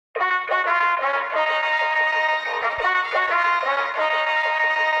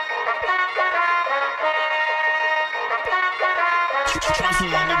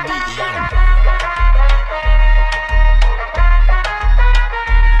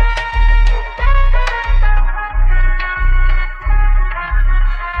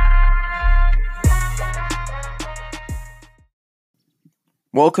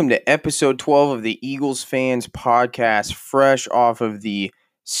Welcome to episode 12 of the Eagles Fans podcast, fresh off of the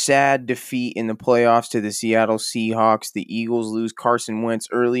sad defeat in the playoffs to the Seattle Seahawks. The Eagles lose Carson Wentz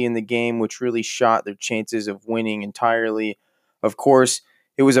early in the game, which really shot their chances of winning entirely. Of course,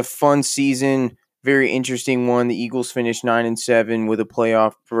 it was a fun season, very interesting one. The Eagles finished 9-7 with a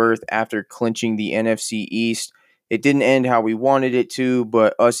playoff berth after clinching the NFC East. It didn't end how we wanted it to,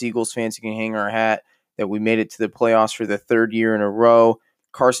 but us Eagles fans can hang our hat that we made it to the playoffs for the third year in a row.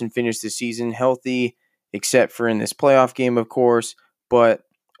 Carson finished the season healthy, except for in this playoff game, of course. But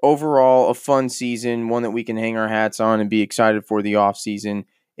overall, a fun season, one that we can hang our hats on and be excited for the offseason.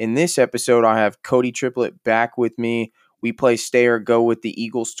 In this episode, I have Cody Triplett back with me. We play Stay or Go with the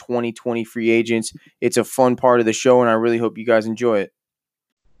Eagles 2020 free agents. It's a fun part of the show, and I really hope you guys enjoy it.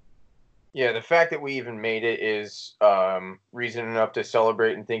 Yeah, the fact that we even made it is reason enough to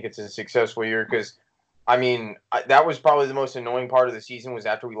celebrate and think it's a successful year because that was probably the most annoying part of the season was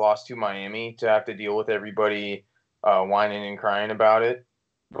after we lost to Miami to have to deal with everybody whining and crying about it.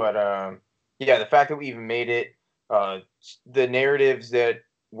 But, the fact that we even made it, the narratives that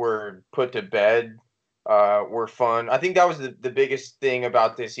were put to bed were fun. I think that was the biggest thing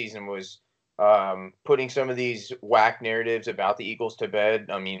about this season was putting some of these whack narratives about the Eagles to bed.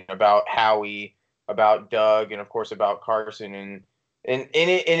 I mean, about Howie, about Doug, and, of course, about Carson and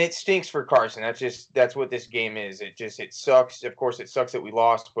it stinks for Carson. That's what this game is. It sucks. Of course, it sucks that we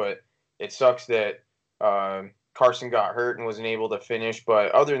lost, but it sucks that Carson got hurt and wasn't able to finish.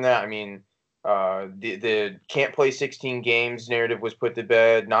 But other than that, the can't play 16 games narrative was put to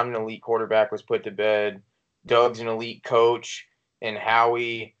bed. Not an elite quarterback was put to bed. Doug's an elite coach, and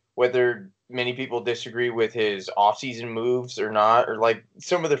Howie, whether many people disagree with his offseason moves or not, or like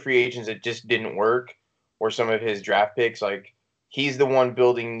some of the free agents that just didn't work, or some of his draft picks, like. He's the one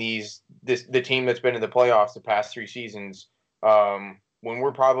building the team that's been in the playoffs the past 3 seasons. When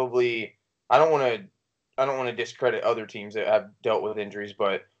we're probably, I don't want to discredit other teams that have dealt with injuries,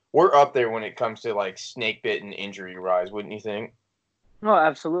 but we're up there when it comes to like snake bitten injury rise, wouldn't you think? No,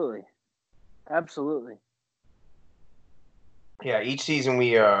 absolutely. Yeah, each season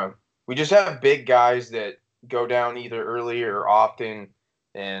we just have big guys that go down either early or often,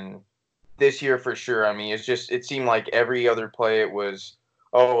 and this year for sure. I mean, it seemed like every other play it was,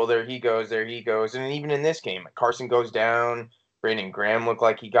 oh, well, there he goes. And even in this game, Carson goes down. Brandon Graham looked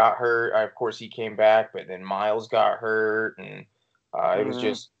like he got hurt. Of course, he came back, but then Miles got hurt. And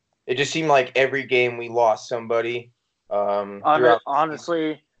it just seemed like every game we lost somebody.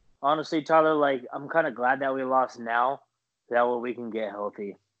 Honestly, Tyler, like, I'm kind of glad that we lost now. That way we can get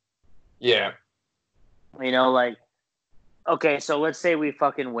healthy. Yeah. Okay, so let's say we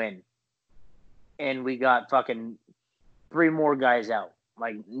fucking win. And we got fucking 3 more guys out.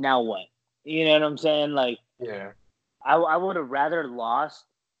 Like, now what? You know what I'm saying? Like, yeah. I would have rather lost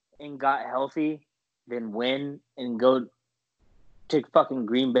and got healthy than win and go to fucking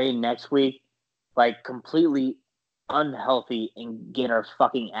Green Bay next week, like, completely unhealthy and get our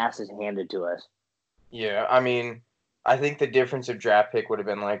fucking asses handed to us. Yeah, I mean, I think the difference of draft pick would have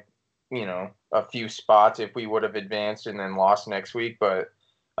been like, a few spots if we would have advanced and then lost next week. But,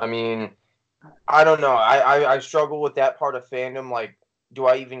 I mean, I don't know. I struggle with that part of fandom. Like, do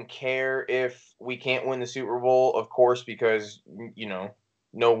I even care if we can't win the Super Bowl? Of course, because, no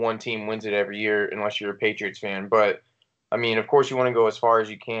one team wins it every year unless you're a Patriots fan. But, I mean, of course you want to go as far as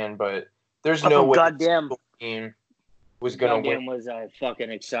you can, but there's no way goddamn team was going to win. Was I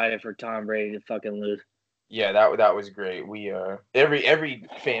fucking excited for Tom Brady to fucking lose. Yeah, that was great. We every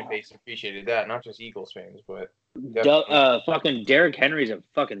fan base appreciated that, not just Eagles fans, but fucking Derrick Henry's a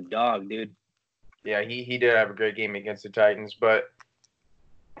fucking dog, dude. Yeah, he did have a great game against the Titans, but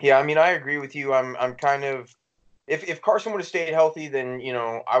yeah, I mean, I agree with you. I'm kind of if Carson would have stayed healthy, then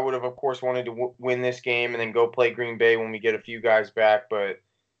I would have, of course, wanted to win this game and then go play Green Bay when we get a few guys back. But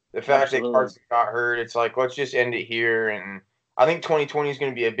the fact that Carson got hurt, it's like let's just end it here. And I think 2020 is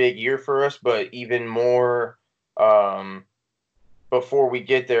going to be a big year for us, but even more before we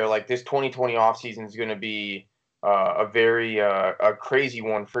get there, like this 2020 offseason is going to be a very a crazy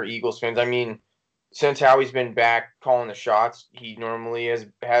one for Eagles fans. I mean, since Howie's been back calling the shots, he normally has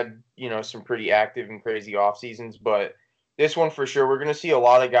had, some pretty active and crazy off seasons. But this one for sure, we're going to see a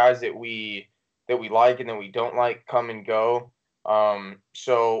lot of guys that we like and that we don't like come and go.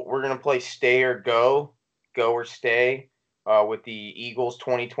 So we're going to play Stay or Go or Stay with the Eagles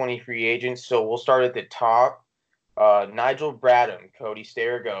 2020 free agents. So we'll start at the top. Nigel Bradham, Cody, Stay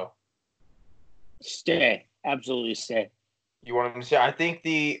or Go? Stay. Absolutely stay. You want him to say? I think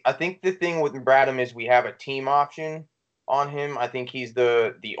the thing with Bradham is we have a team option on him. I think he's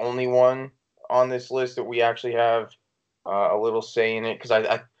the only one on this list that we actually have a little say in it because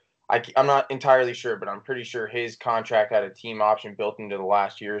I'm not entirely sure, but I'm pretty sure his contract had a team option built into the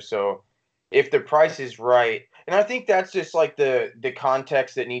last year. So if the price is right, and I think that's just like the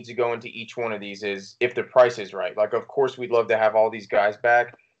context that needs to go into each one of these is if the price is right. Like, of course, we'd love to have all these guys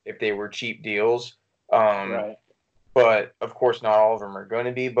back if they were cheap deals. Um, Right. but of course, not all of them are going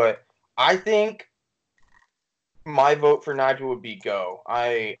to be. But I think my vote for Nigel would be go.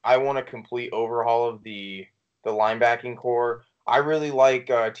 I want a complete overhaul of the linebacking core. I really like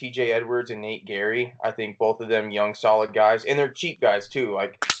T.J. Edwards and Nate Gary. I think both of them young, solid guys, and they're cheap guys too.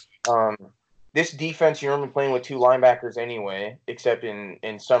 Like um, this defense, you're only playing with two linebackers anyway, except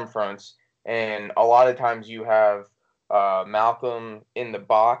in some fronts, and a lot of times you have Malcolm in the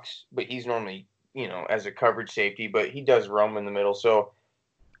box, but he's normally as a coverage safety, but he does roam in the middle. So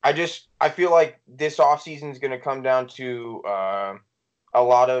I feel like this offseason is going to come down to a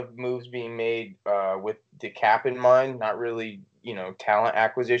lot of moves being made with the cap in mind, not really talent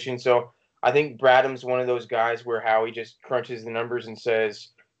acquisition. So I think Bradham's one of those guys where Howie just crunches the numbers and says,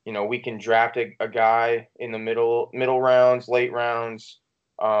 we can draft a guy in the middle rounds, late rounds.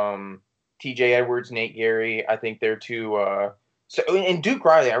 T.J. Edwards, Nate Gary, I think they're two. So and Duke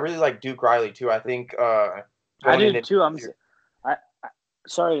Riley, I really like Duke Riley too. I think I going do into too. I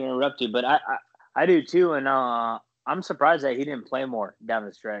sorry to interrupt you, but I do too, and I'm surprised that he didn't play more down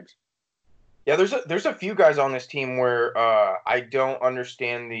the stretch. Yeah, there's a few guys on this team where I don't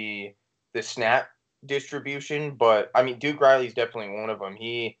understand the snap distribution, but I mean Duke Riley's definitely one of them.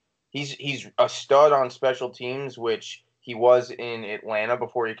 He's a stud on special teams, which he was in Atlanta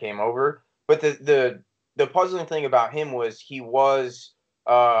before he came over. But the puzzling thing about him was he was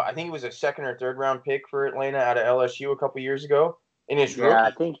I think he was a second or third round pick for Atlanta out of LSU a couple years ago. In his Yeah, I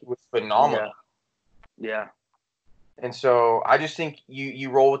rookie, think. he was Yeah, phenomenal. yeah. And so I just think you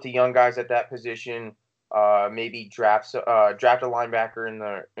roll with the young guys at that position. Maybe draft a linebacker in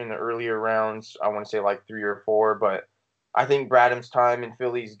the earlier rounds. I want to say like 3 or 4, but I think Bradham's time in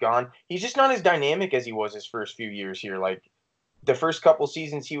Philly's gone. He's just not as dynamic as he was his first few years here. Like the first couple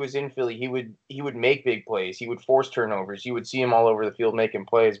seasons he was in Philly, he would make big plays. He would force turnovers. You would see him all over the field making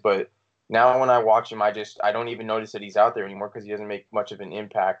plays. But now when I watch him, I don't even notice that he's out there anymore because he doesn't make much of an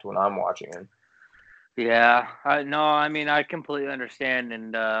impact when I'm watching him. Yeah, no, I mean I completely understand,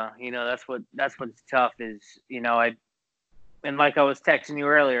 and that's what's tough is I and like I was texting you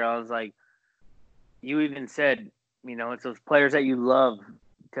earlier, I was like, you even said it's those players that you love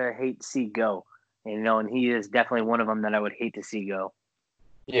to hate to see go, and he is definitely one of them that I would hate to see go.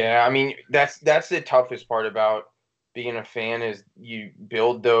 Yeah, I mean that's the toughest part about being a fan is you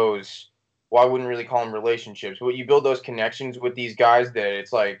build those. Well, I wouldn't really call them relationships, but you build those connections with these guys that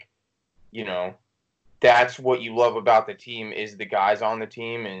it's like, you know, that's what you love about the team is the guys on the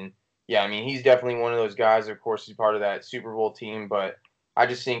team. And yeah, I mean he's definitely one of those guys. Of course, he's part of that Super Bowl team, but I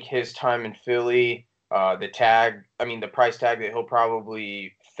just think his time in Philly, the price tag that he'll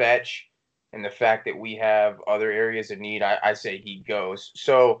probably fetch and the fact that we have other areas of need, I say he goes.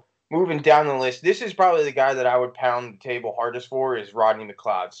 So moving down the list, this is probably the guy that I would pound the table hardest for is Rodney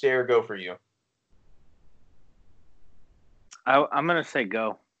McLeod. Stay or go for you? I'm gonna say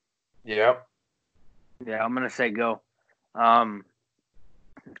go. Yep. Yeah, I'm gonna say go. Um,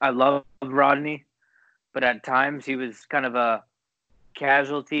 I love Rodney, but at times he was kind of a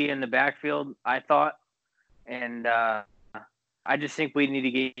casualty in the backfield, I thought, and I just think we need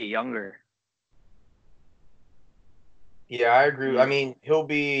to get younger. Yeah, I agree. I You, mean, he'll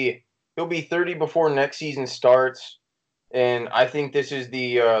be 30 before next season starts, and I think this is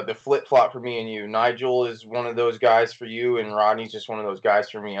the flip flop for me and you. Nigel is one of those guys for you, and Rodney's just one of those guys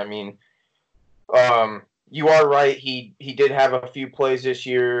for me. I mean, you are right. He did have a few plays this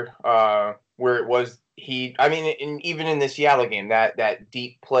year where it was he. I mean, even in the Seattle game, that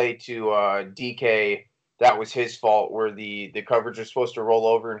deep play to DK, that was his fault. Where the coverage was supposed to roll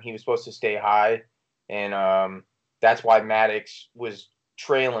over and he was supposed to stay high, and that's why Maddox was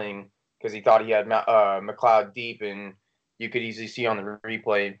trailing because he thought he had McLeod deep, and you could easily see on the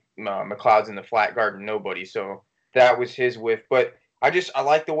replay McLeod's in the flat guard and nobody. So that was his whiff, but. I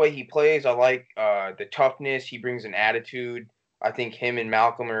like the way he plays. I like the toughness. He brings an attitude. I think him and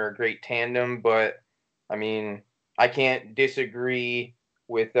Malcolm are a great tandem. But I mean, I can't disagree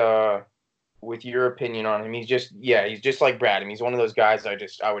with your opinion on him. He's just like Brad. I mean, he's one of those guys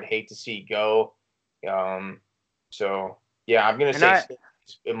I would hate to see go. Um, so yeah, I'm gonna and say I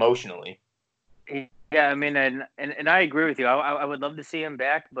emotionally. Yeah, I mean, and I agree with you. I would love to see him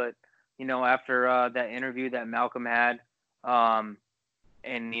back, but after that interview that Malcolm had, um,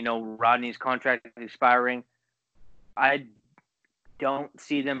 and Rodney's contract expiring, I don't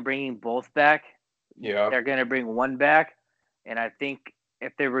see them bringing both back. Yeah. They're going to bring one back, and I think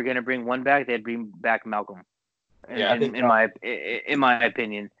if they were going to bring one back, they'd bring back Malcolm. Yeah, I think In my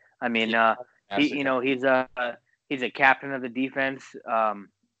opinion, I mean, he has he to you come. know he's a captain of the defense.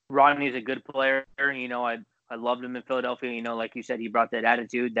 Rodney's a good player. I loved him in Philadelphia. Like you said, he brought that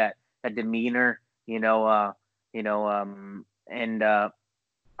attitude, that demeanor. And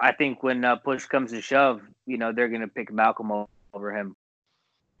I think when push comes to shove, they're gonna pick Malcolm over him.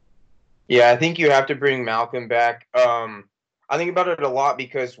 Yeah, I think you have to bring Malcolm back. I think about it a lot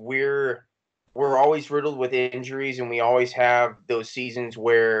because we're always riddled with injuries, and we always have those seasons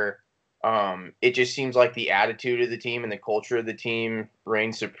where it just seems like the attitude of the team and the culture of the team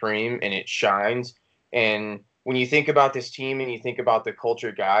reigns supreme, and it shines. And when you think about this team and you think about the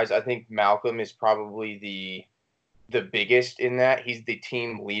culture guys, I think Malcolm is probably the biggest in that. He's the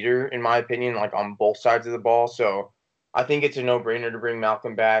team leader, in my opinion, like on both sides of the ball. So I think it's a no-brainer to bring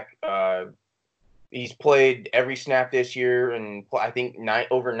Malcolm back. He's played every snap this year, and I think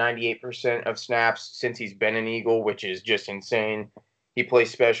over 98% of snaps since he's been an Eagle, which is just insane. He plays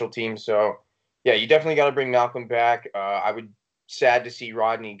special teams, so yeah, you definitely got to bring Malcolm back. I would sad to see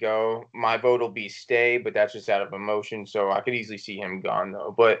Rodney go. My vote will be stay, but that's just out of emotion, so I could easily see him gone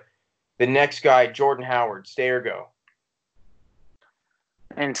though. But the next guy, Jordan Howard, stay or go?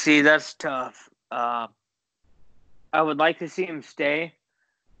 And see, that's tough. I would like to see him stay,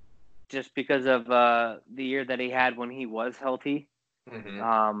 just because of the year that he had when he was healthy.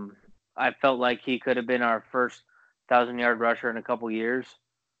 Mm-hmm. I felt like he could have been our first 1,000-yard rusher in a couple years.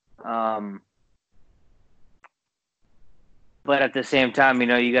 Um, but at the same time,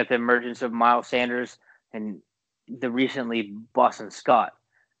 you got the emergence of Miles Sanders and the recently Boston Scott.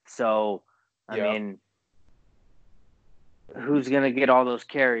 So, I Yeah. mean, who's going to get all those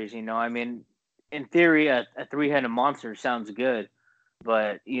carries? I mean, in theory, a three-headed monster sounds good,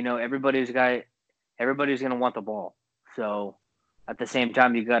 but everybody's going to want the ball. So, at the same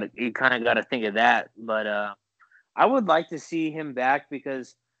time, you kind of got to think of that. But I would like to see him back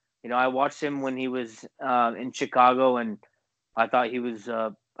because, I watched him when he was in Chicago, and I thought he was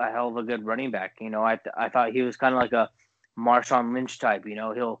a hell of a good running back. I thought he was kind of like a Marshawn Lynch type.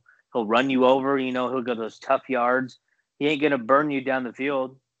 He'll run you over. He'll go those tough yards. He ain't gonna burn you down the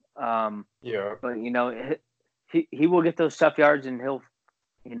field. Um, Yeah. but he will get those tough yards, and he'll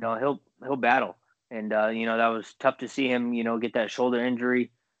battle. And that was tough to see him get that shoulder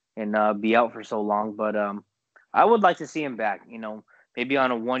injury and be out for so long. But I would like to see him back. Maybe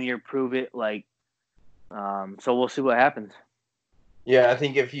on a 1 year prove it. So we'll see what happens. Yeah, I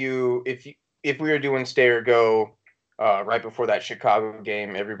think if we were doing stay or go right before that Chicago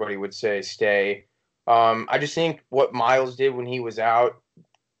game, everybody would say stay. I just think what Miles did when he was out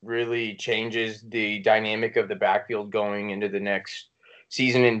really changes the dynamic of the backfield going into the next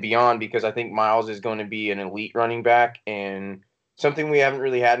season and beyond because I think Miles is going to be an elite running back and something we haven't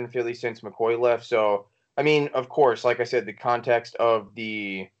really had in Philly since McCoy left. So, I mean, of course, like I said, the context of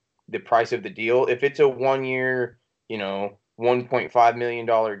the price of the deal, if it's a 1 year, $1.5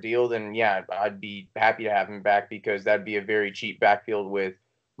 million deal, then yeah, I'd be happy to have him back because that'd be a very cheap backfield with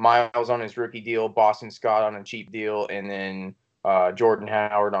Miles on his rookie deal, Boston Scott on a cheap deal, and then Jordan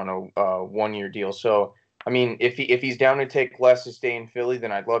Howard on a 1 year deal. So, I mean, if he's down to take less to stay in Philly,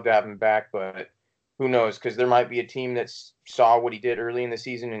 then I'd love to have him back. But who knows? Because there might be a team that saw what he did early in the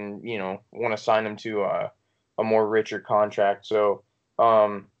season and want to sign him to a more richer contract. So,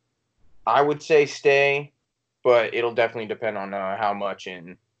 I would say stay, but it'll definitely depend on how much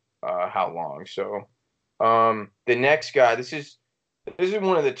and how long. So, the next guy, this is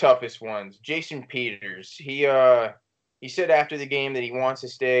one of the toughest ones. Jason Peters. He said after the game that he wants to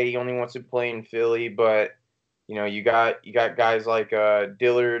stay. He only wants to play in Philly, but you got guys like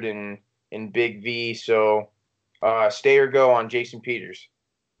Dillard and Big V. So stay or go on Jason Peters.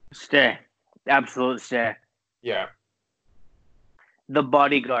 Stay, absolute stay. Yeah, The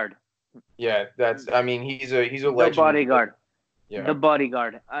bodyguard. yeah. I mean he's a The legend. bodyguard. Yeah, The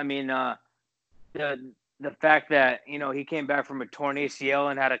bodyguard. I mean, the fact that he came back from a torn ACL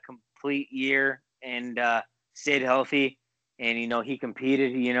and had a complete year and stayed healthy, and he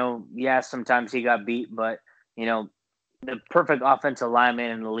competed. Yeah, sometimes he got beat, but the perfect offensive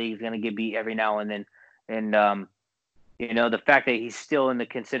lineman in the league is going to get beat every now and then. And the fact that he's still in the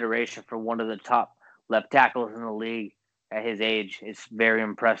consideration for one of the top left tackles in the league at his age is very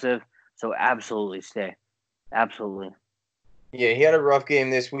impressive. So absolutely stay. Absolutely. yeah. He had a rough game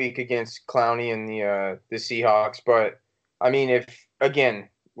this week against Clowney and the Seahawks, but I mean if again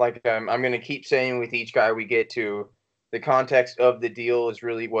like I'm going to keep saying with each guy we get to, the context of the deal is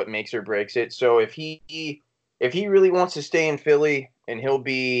really what makes or breaks it. So if he really wants to stay in Philly and he'll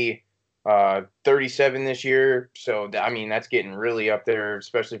be 37 this year. So I mean, that's getting really up there,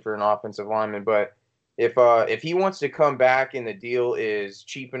 especially for an offensive lineman. But if he wants to come back and the deal is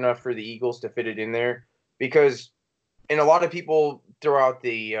cheap enough for the Eagles to fit it in there, because and a lot of people throw out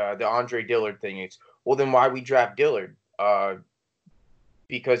the Andre Dillard thing. It's well, then why we draft Dillard?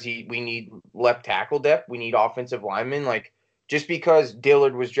 Because we need left tackle depth. We need offensive linemen. Like just because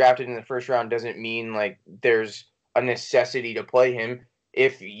Dillard was drafted in the first round doesn't mean like there's a necessity to play him.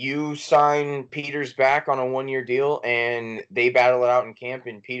 If you sign Peters back on a 1-year deal and they battle it out in camp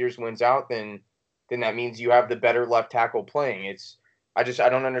and Peters wins out, then that means you have the better left tackle playing. I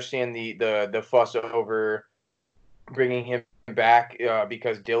don't understand the fuss over bringing him back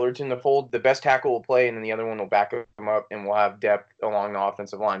because Dillard's in the fold. The best tackle will play, and then the other one will back him up, and we'll have depth along the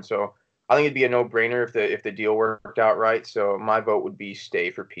offensive line. So I think it'd be a no-brainer if the deal worked out right. So my vote would be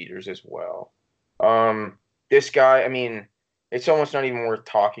stay for Peters as well. This guy, I mean, it's almost not even worth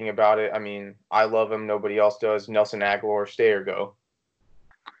talking about it. I mean, I love him. Nobody else does. Nelson Aguilar, stay or go.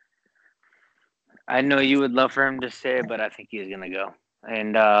 I know you would love for him to stay, but I think he's going to go.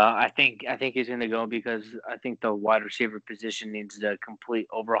 And I think he's going to go because I think the wide receiver position needs a complete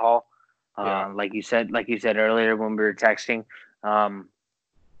overhaul. Yeah. Like you said earlier when we were texting,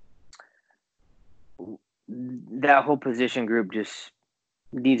 that whole position group just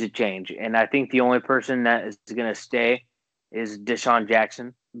needs a change. And I think the only person that is going to stay is Deshaun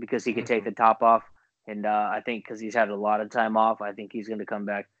Jackson because he could take the top off. And I think because he's had a lot of time off, I think he's going to come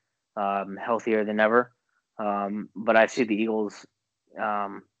back healthier than ever. But I see the Eagles,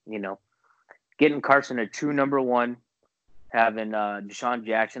 getting Carson a true number one, having Deshaun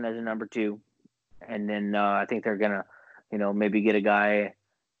Jackson as a number two, and then I think they're gonna, maybe get a guy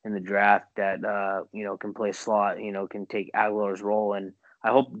in the draft that can play slot, can take Aguilar's role, and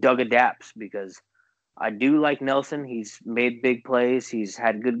I hope Doug adapts because I do like Nelson. He's made big plays, he's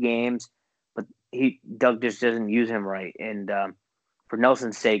had good games, but Doug just doesn't use him right, and for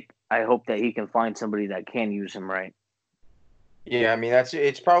Nelson's sake, I hope that he can find somebody that can use him right. Yeah, I mean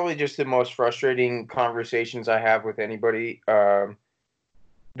it's probably just the most frustrating conversations I have with anybody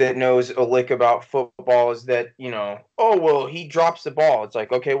that knows a lick about football is that, oh, well, he drops the ball. It's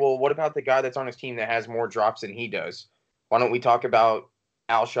like, okay, well, what about the guy that's on his team that has more drops than he does? Why don't we talk about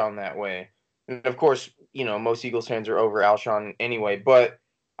Alshon that way? And of course, most Eagles fans are over Alshon anyway, but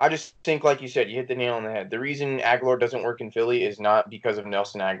I just think, like you said, you hit the nail on the head. The reason Aguilar doesn't work in Philly is not because of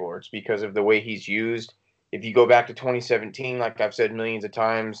Nelson Aguilar. It's because of the way he's used. If you go back to 2017, like I've said millions of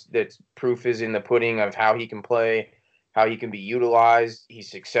times, that proof is in the pudding of how he can play, how he can be utilized.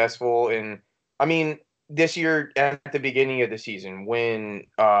 He's successful. And I mean, this year at the beginning of the season, when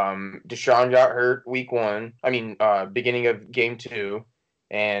Deshaun got hurt week one, beginning of game two,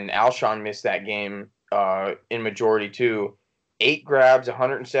 and Alshon missed that game in majority too, 8 grabs,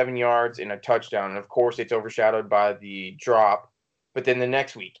 107 yards, and a touchdown. And of course, it's overshadowed by the drop. But then the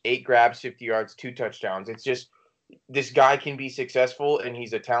next week, 8 grabs, 50 yards, 2 touchdowns. It's just this guy can be successful, and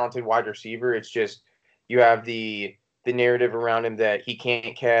he's a talented wide receiver. It's just you have the narrative around him that he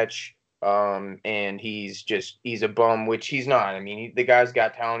can't catch, and he's a bum, which he's not. I mean, the guy's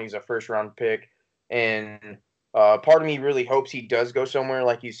got talent. He's a first round pick, and part of me really hopes he does go somewhere,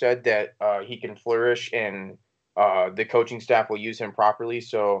 like you said, that he can flourish and the coaching staff will use him properly.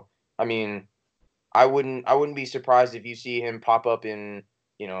 So, I mean, I wouldn't be surprised if you see him pop up in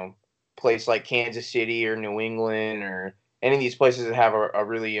place like Kansas City or New England or any of these places that have a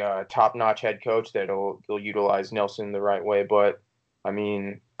really top-notch head coach that'll utilize Nelson the right way. But I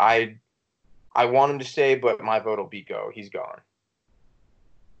mean, I want him to stay, but my vote will be go. He's gone.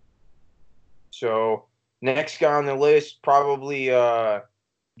 So next guy on the list, probably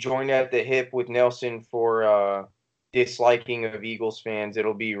joined at the hip with Nelson for disliking of Eagles fans.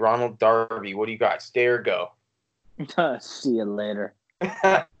 It'll be Ronald Darby. What do you got? Stay or go? See you later.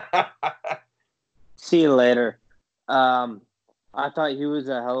 See you later. I thought he was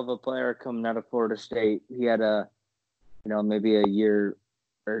a hell of a player coming out of Florida State. He had maybe a year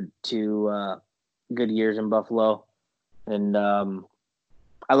or two good years in Buffalo. And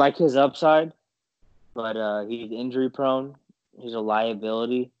I like his upside, but he's injury prone. He's a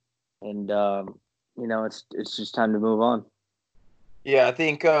liability. And, it's just time to move on. Yeah, I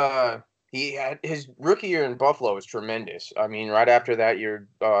think he had his rookie year in Buffalo was tremendous. I mean, right after that year,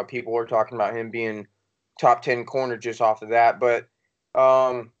 people were talking about him being top 10 corner just off of that. But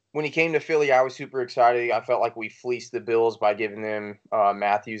when he came to Philly, I was super excited. I felt like we fleeced the Bills by giving them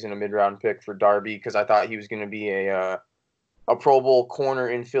Matthews in a mid-round pick for Darby because I thought he was going to be a Pro Bowl corner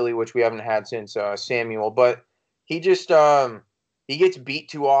in Philly, which we haven't had since Samuel. But he just he gets beat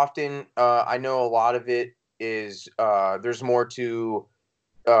too often. I know a lot of it is there's more to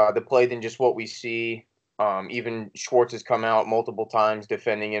the play than just what we see. Even Schwartz has come out multiple times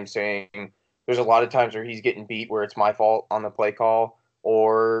defending him, saying there's a lot of times where he's getting beat where it's my fault on the play call,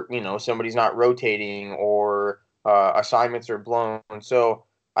 or somebody's not rotating, or assignments are blown. So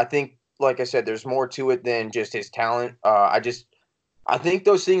I think, like I said, there's more to it than just his talent. I think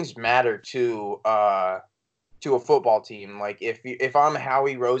those things matter to a football team. Like if I'm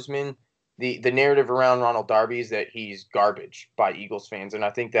Howie Roseman, the narrative around Ronald Darby is that he's garbage by Eagles fans, and I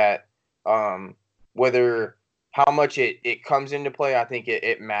think that whether how much it comes into play, I think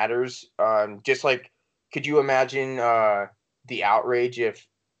it matters. Just like, could you imagine the outrage if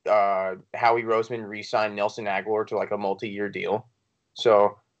Howie Roseman re-signed Nelson Aguilar to like a multi-year deal?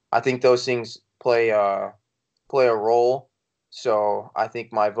 So I think those things play a role. So I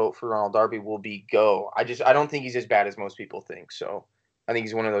think my vote for Ronald Darby will be go. I don't think he's as bad as most people think. So I think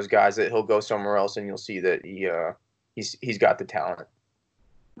he's one of those guys that he'll go somewhere else and you'll see that he's got the talent.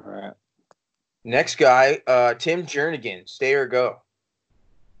 All right. Next guy, Tim Jernigan, stay or go.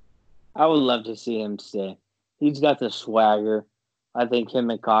 I would love to see him stay. He's got the swagger. I think him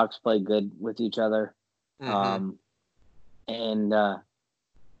and Cox play good with each other. Mm-hmm. And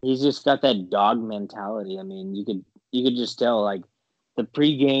he's just got that dog mentality. I mean, you could just tell, like, the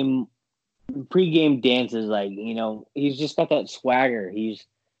pregame dances, like, he's just got that swagger. He's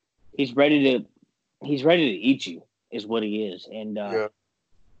ready to eat you, is what he is. And Yeah.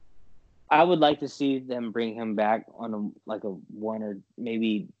 I would like to see them bring him back on a 1 or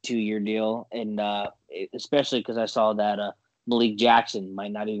maybe 2-year deal, and especially because I saw that Malik Jackson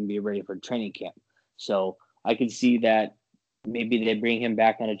might not even be ready for training camp. So I could see that maybe they bring him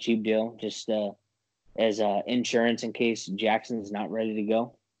back on a cheap deal, just as insurance in case Jackson's not ready to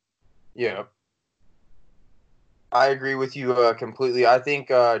go. Yeah. I agree with you completely. I think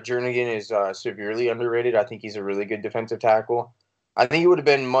Jernigan is severely underrated. I think he's a really good defensive tackle. I think he would have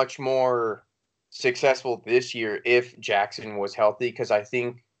been much more successful this year if Jackson was healthy, because I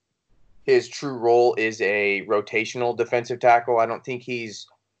think his true role is a rotational defensive tackle. I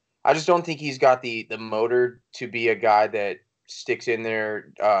just don't think he's got the motor to be a guy that sticks in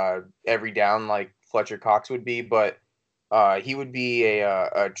there every down like Fletcher Cox would be, but he would be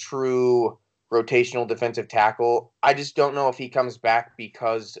a true rotational defensive tackle. I just don't know if he comes back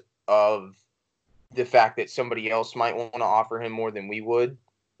because of the fact that somebody else might want to offer him more than we would.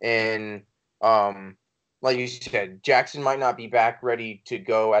 And like you said, Jackson might not be back ready to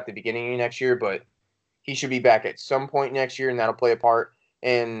go at the beginning of next year, but he should be back at some point next year, and that'll play a part.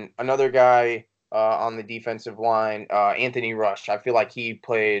 And another guy on the defensive line, Anthony Rush. I feel like he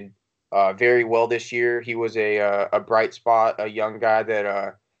played very well this year. He was a bright spot, a young guy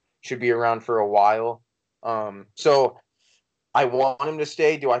that should be around for a while. So I want him to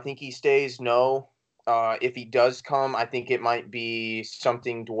stay. Do I think he stays? No. If he does come, I think it might be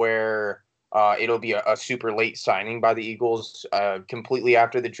something to where it'll be a super late signing by the Eagles, completely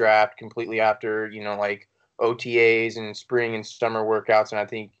after the draft, completely after like OTAs and spring and summer workouts. And I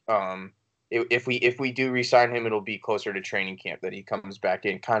think if we do re-sign him, it'll be closer to training camp that he comes back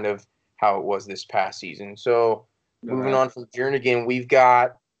in, kind of how it was this past season. So moving on from Jernigan, we've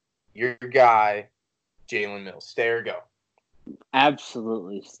got your guy Jalen Mills. Stay or go?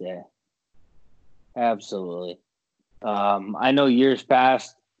 Absolutely stay. Absolutely. I know years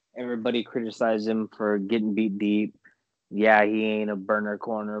past, everybody criticized him for getting beat deep. Yeah, he ain't a burner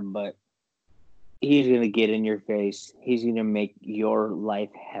corner, but he's going to get in your face. He's going to make your life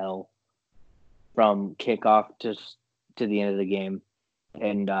hell from kickoff to the end of the game.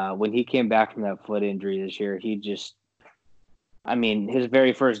 And when he came back from that foot injury this year, his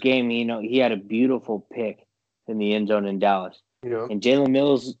very first game, he had a beautiful pick in the end zone in Dallas. Yeah. And Jalen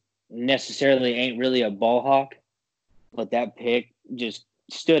Mills necessarily ain't really a ball hawk, but that pick just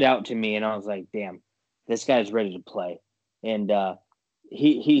stood out to me, and I was like, damn, this guy's ready to play. And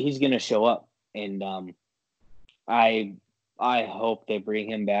he's going to show up. And I hope they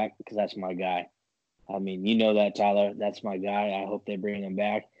bring him back, because that's my guy. I mean, you know that, Tyler. That's my guy. I hope they bring him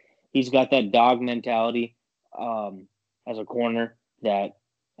back. He's got that dog mentality as a corner, that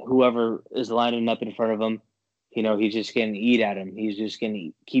whoever is lining up in front of him, he's just going to eat at him. He's just going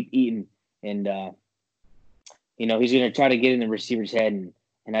to keep eating. And, he's going to try to get in the receiver's head.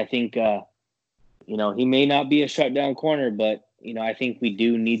 And I think, he may not be a shutdown corner, but, I think we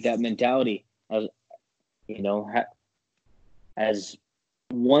do need that mentality as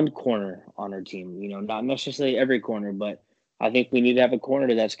one corner on our team, not necessarily every corner, but I think we need to have a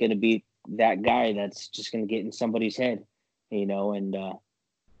corner that's going to be that guy that's just going to get in somebody's head, and,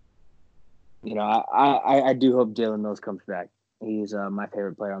 I do hope Jalen Mills comes back. He's my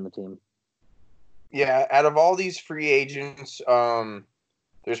favorite player on the team. Yeah, out of all these free agents,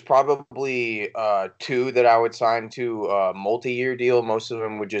 There's probably two that I would sign to a multi-year deal. Most of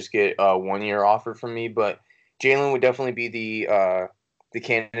them would just get a 1-year offer from me, but Jalen would definitely be the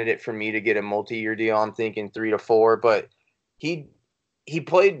candidate for me to get a multi-year deal. I'm thinking 3 to 4, but he he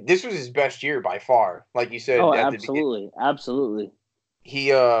played. This was his best year by far. Like you Oh, said at the beginning, absolutely, absolutely. he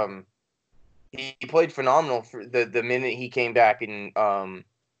he played phenomenal for the minute he came back, and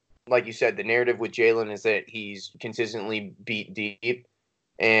like you said, the narrative with Jalen is that he's consistently beat deep.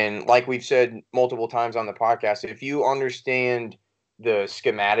 And like we've said multiple times on the podcast, if you understand the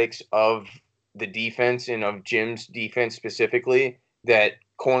schematics of the defense and of Jim's defense specifically, that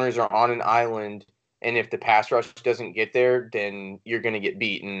corners are on an island, and if the pass rush doesn't get there, then you're going to get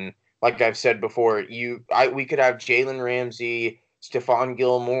beaten. Like I've said before, we could have Jalen Ramsey, Stephon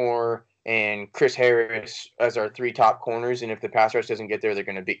Gilmore, and Chris Harris as our three top corners, and if the pass rush doesn't get there, they're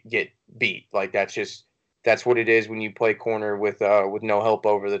going to get beat. Like that's what it is when you play corner with no help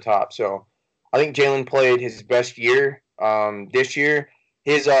over the top. So I think Jalen played his best year this year.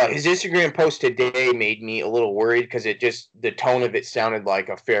 His Instagram post today made me a little worried because the tone of it sounded like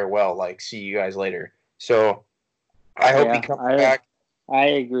a farewell, like see you guys later. So I hope he Yeah, comes back. I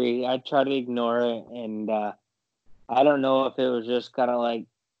agree. I try to ignore it, and I don't know if it was just kind of like,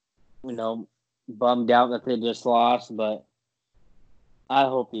 bummed out that they just lost, but I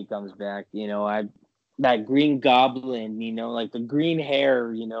hope he comes back. That Green Goblin, like the green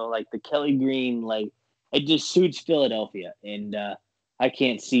hair, like the Kelly Green, like it just suits Philadelphia, and I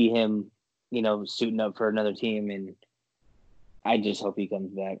can't see him, suiting up for another team, and I just hope he comes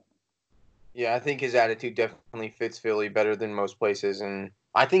back. Yeah, I think his attitude definitely fits Philly better than most places, and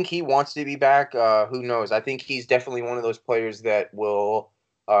I think he wants to be back. Who knows? I think he's definitely one of those players that will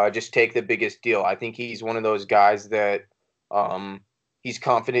just take the biggest deal. I think he's one of those guys that um, he's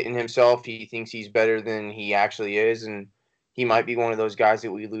confident in himself. He thinks he's better than he actually is, and he might be one of those guys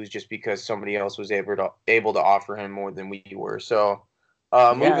that we lose just because somebody else was able to offer him more than we were. So,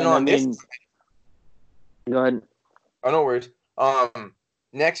 Yeah, moving and I on. mean, go ahead. Oh, no worries.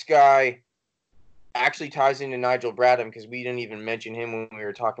 Next guy actually ties into Nigel Bradham because we didn't even mention him when we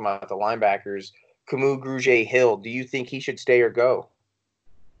were talking about the linebackers. Camus Grugier Hill. Do you think he should stay or go?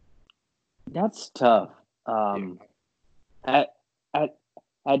 That's tough. Yeah. At at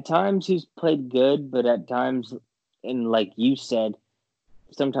at times he's played good, but at times, and like you said,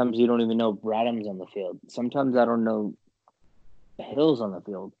 sometimes you don't even know Bradham's on the field. Sometimes I don't know Hill's on the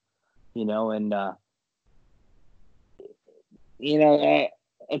field. And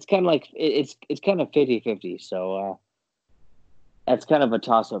it's kind of like it's kind of 50-50. So that's kind of a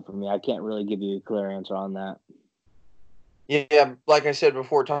toss up for me. I can't really give you a clear answer on that. Yeah, like I said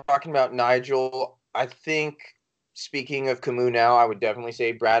before, talking about Nigel, I think speaking of Camus now, I would definitely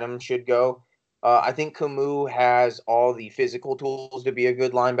say Bradham should go. I think Camus has all the physical tools to be a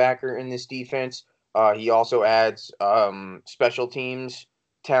good linebacker in this defense. He also adds special teams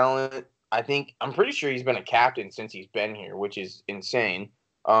talent. I'm pretty sure he's been a captain since he's been here, which is insane.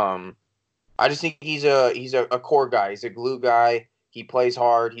 Um, I just think he's a core guy. He's a glue guy. He plays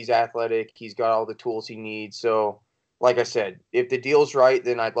hard. He's athletic. He's got all the tools he needs. So, like I said, if the deal's right,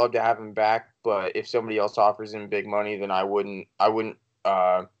 then I'd love to have him back. But if somebody else offers him big money, then I wouldn't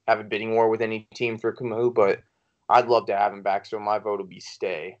have a bidding war with any team for Camus. But I'd love to have him back. So my vote will be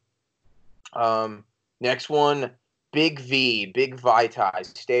stay. Um, Next one, Big V, Big Vitae,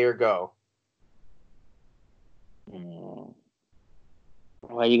 stay or go.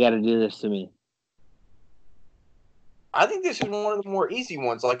 Why you got to do this to me? I think this is one of the more easy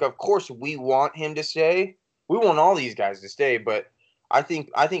ones. Like, of course, we want him to stay. We want all these guys to stay, but I think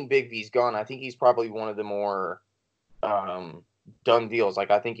Big V's gone. I think he's probably one of the more um, done deals.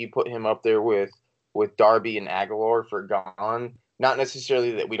 Like, I think you put him up there with Darby and Aguilar for gone. Not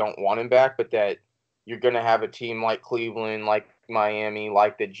necessarily that we don't want him back, but that you're going to have a team like Cleveland, like Miami,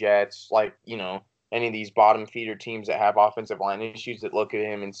 like the Jets, like any of these bottom feeder teams that have offensive line issues that look at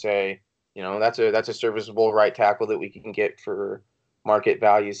him and say, that's a serviceable right tackle that we can get for market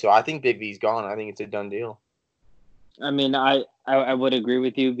value. So I think Big V's gone. I think it's a done deal. I mean, I would agree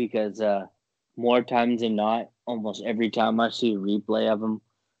with you because more times than not, almost every time I see a replay of him,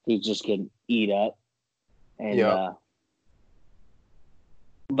 he's just getting eat up. And Yeah.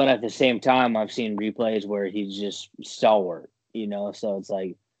 but at the same time, I've seen replays where he's just stalwart. So it's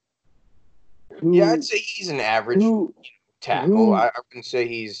like Yeah, I'd say he's an average who tackle. who I wouldn't say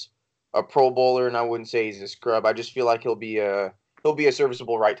he's a Pro Bowler, and I wouldn't say he's a scrub. I just feel like he'll be a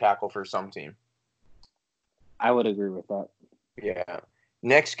serviceable right tackle for some team. I would agree with that. Yeah.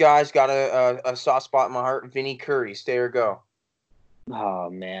 Next guy's got a soft spot in my heart. Vinny Curry, stay or go. Oh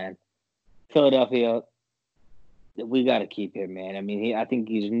man, Philadelphia. We got to keep him, man. I mean, I think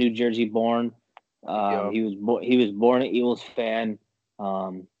he's New Jersey born. Yep. He was born an Eagles fan.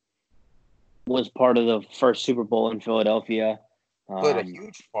 Um, was part of the first Super Bowl in Philadelphia. Played a Um,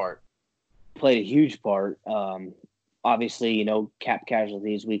 huge part. played a huge part. Obviously, cap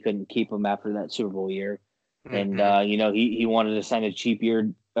casualties. We couldn't keep him after that Super Bowl year, and Hmm. he wanted to sign a cheap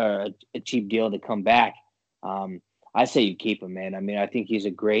deal to come back. I say you keep him, man. I mean, I think he's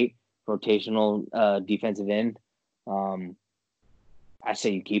a great rotational defensive end. Um, I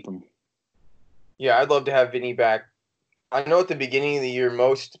say you keep him. Yeah, I'd love to have Vinny back. I know at the beginning of the year,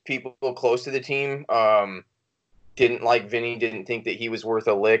 most people close to the team didn't like Vinny, didn't think that he was worth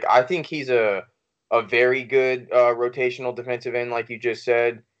a lick. I think he's a very good rotational defensive end, like you just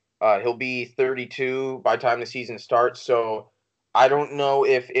said. He'll be 32 by the time the season starts, so I don't know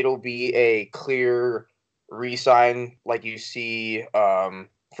if it'll be a clear re-sign like you see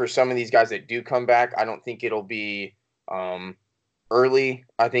for some of these guys that do come back. I don't think it'll be early.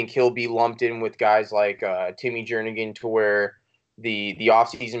 I think he'll be lumped in with guys like Timmy Jernigan to where the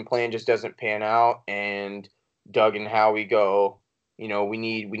offseason plan just doesn't pan out, and Doug and Howie go, we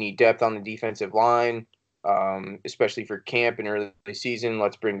need depth on the defensive line, especially for camp and early season.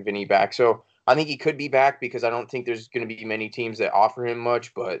 Let's bring Vinny back. So I think he could be back because I don't think there's going to be many teams that offer him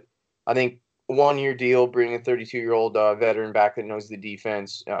much, but I think 1 year deal, bring a 32-year-old veteran back that knows the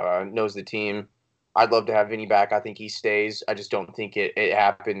defense, knows the team. I'd love to have Vinny back. I think he stays. I just don't think it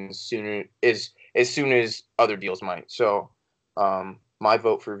happens sooner as soon as other deals might. So my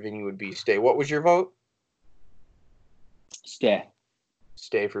vote for Vinny would be stay. What was your vote? Stay.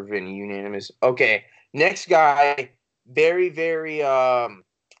 Stay for Vinny, unanimous. Okay, next guy, very very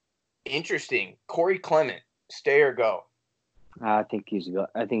interesting. Corey Clement, stay or go? I think he's good.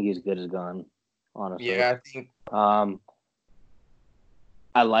 I think he's good as gone. Honestly, Yeah, I think. um,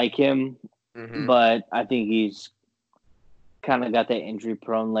 I like him, Mm-hmm. but I think he's kind of got that injury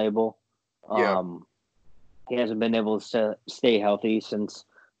prone label. Yeah, He hasn't been able to stay healthy since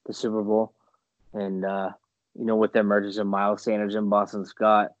the Super Bowl, and with the emergence of Miles Sanders and Boston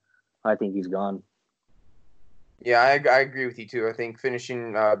Scott, I think he's gone. yeah, I agree with you too. I think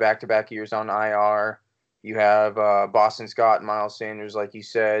finishing back-to-back years on IR, you have Boston Scott and Miles Sanders, like you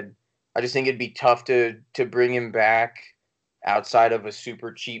said. I just think it'd be tough to bring him back outside of a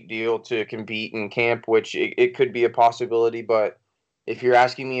super cheap deal to compete in camp, which it could be a possibility. But if you're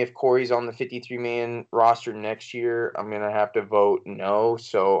asking me if Corey's on the 53-man roster next year, I'm going to have to vote no.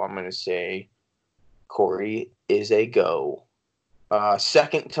 So I'm going to say Corey is a go.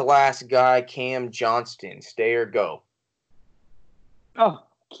 Second to last guy, Cam Johnston, stay or go? Oh,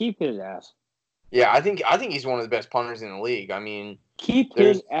 keep his ass. Yeah, I think he's one of the best punters in the league. I mean, Keep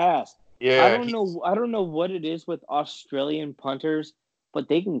there's his ass. I yeah, don't know. I don't know what it is with Australian punters, but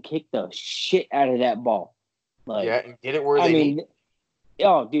they can kick the shit out of that ball. Like, and get it where I they need. mean,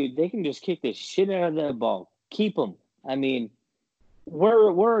 oh, dude, they can just kick the shit out of that ball. Keep them. I mean, where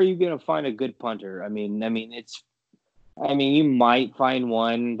are you gonna find a good punter? You might find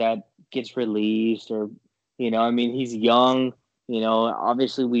one that gets released, or he's young.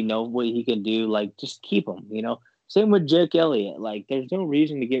 Obviously we know what he can do. Like, just keep him. Same with Jake Elliott. Like, there's no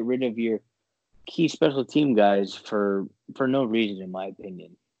reason to get rid of your key special team guys for no reason, in my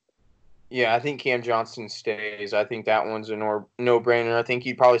opinion. Yeah, I think Cam Johnston stays. I think that one's a no-brainer. I think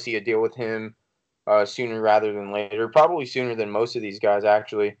you'd probably see a deal with him sooner rather than later. Probably sooner than most of these guys,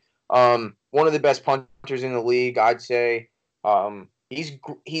 actually. One of the best punters in the league, I'd say.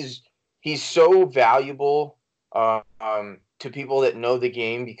 He's so valuable to people that know the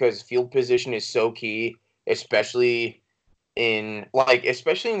game because field position is so key, especially in the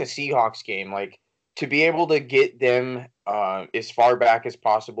Seahawks game. Like, to be able to get them as far back as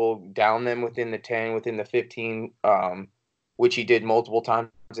possible, down them within the 10, within the 15, which he did multiple times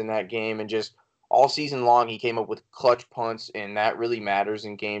in that game, and just all season long he came up with clutch punts, and that really matters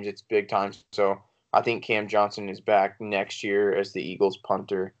in games. It's big time. So I think Cam Johnson is back next year as the Eagles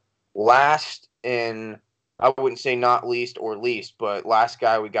punter. Last, and I wouldn't say not least or least, but last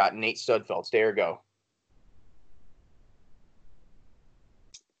guy we got, Nate Sudfeld. Stay or go?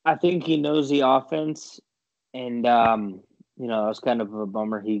 I think he knows the offense, and it was kind of a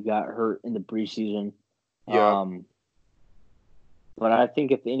bummer he got hurt in the preseason. Yep. Um, but I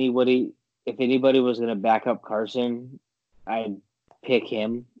think if anybody was going to back up Carson, I'd pick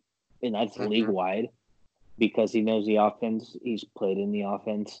him, and that's league Mm-hmm. wide because he knows the offense. He's played in the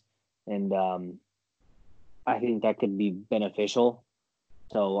offense, and I think that could be beneficial.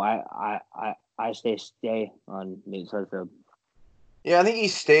 So I stay on Nate Sudfeld. Yeah, I think he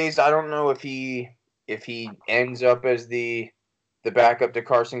stays. I don't know if he ends up as the the backup to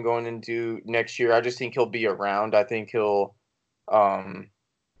Carson going into next year. I just think he'll be around. I think he'll sign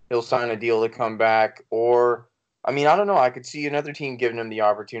a deal to come back. Or, I mean, I don't know. I could see another team giving him the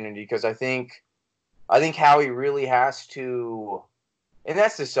opportunity because I think Howie really has to. And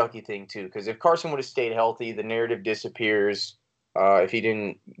that's the sucky thing, too, because if Carson would have stayed healthy, the narrative disappears if he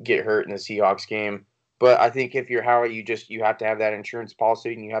didn't get hurt in the Seahawks game. But I think if you're Howie, you have to have that insurance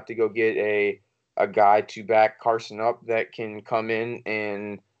policy, and you have to go get a guy to back Carson up that can come in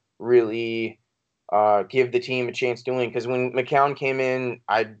and really give the team a chance to win. Because when McCown came in,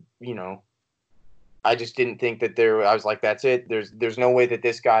 I just didn't think that I was like, that's it. There's no way that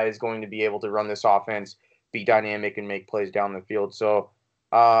this guy is going to be able to run this offense, be dynamic, and make plays down the field. So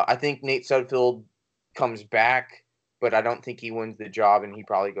I think Nate Sudfeld comes back, but I don't think he wins the job, and he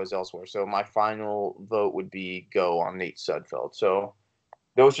probably goes elsewhere. So my final vote would be go on Nate Sudfeld. So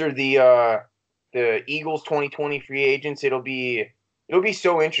those are the Eagles 2020 free agents. It'll be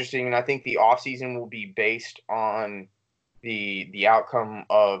so interesting, and I think the offseason will be based on the outcome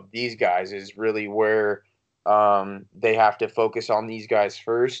of these guys is really where they have to focus on these guys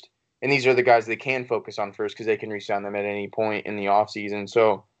first. And these are the guys they can focus on first because they can re-sign them at any point in the offseason.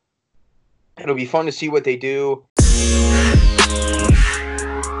 So it'll be fun to see what they do.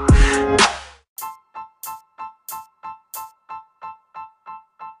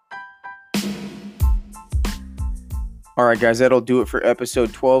 All right, guys, that'll do it for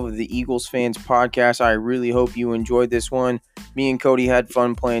episode 12 of the Eagles Fans podcast. I really hope you enjoyed this one. Me and Cody had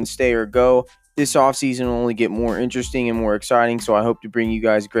fun playing Stay or Go. This offseason will only get more interesting and more exciting, so I hope to bring you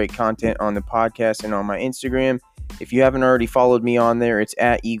guys great content on the podcast and on my Instagram. If you haven't already followed me on there, it's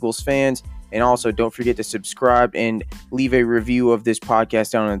at Eagles Fans. And also, don't forget to subscribe and leave a review of this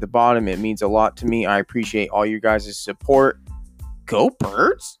podcast down at the bottom. It means a lot to me. I appreciate all your guys' support. Go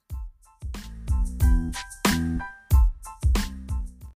Birds!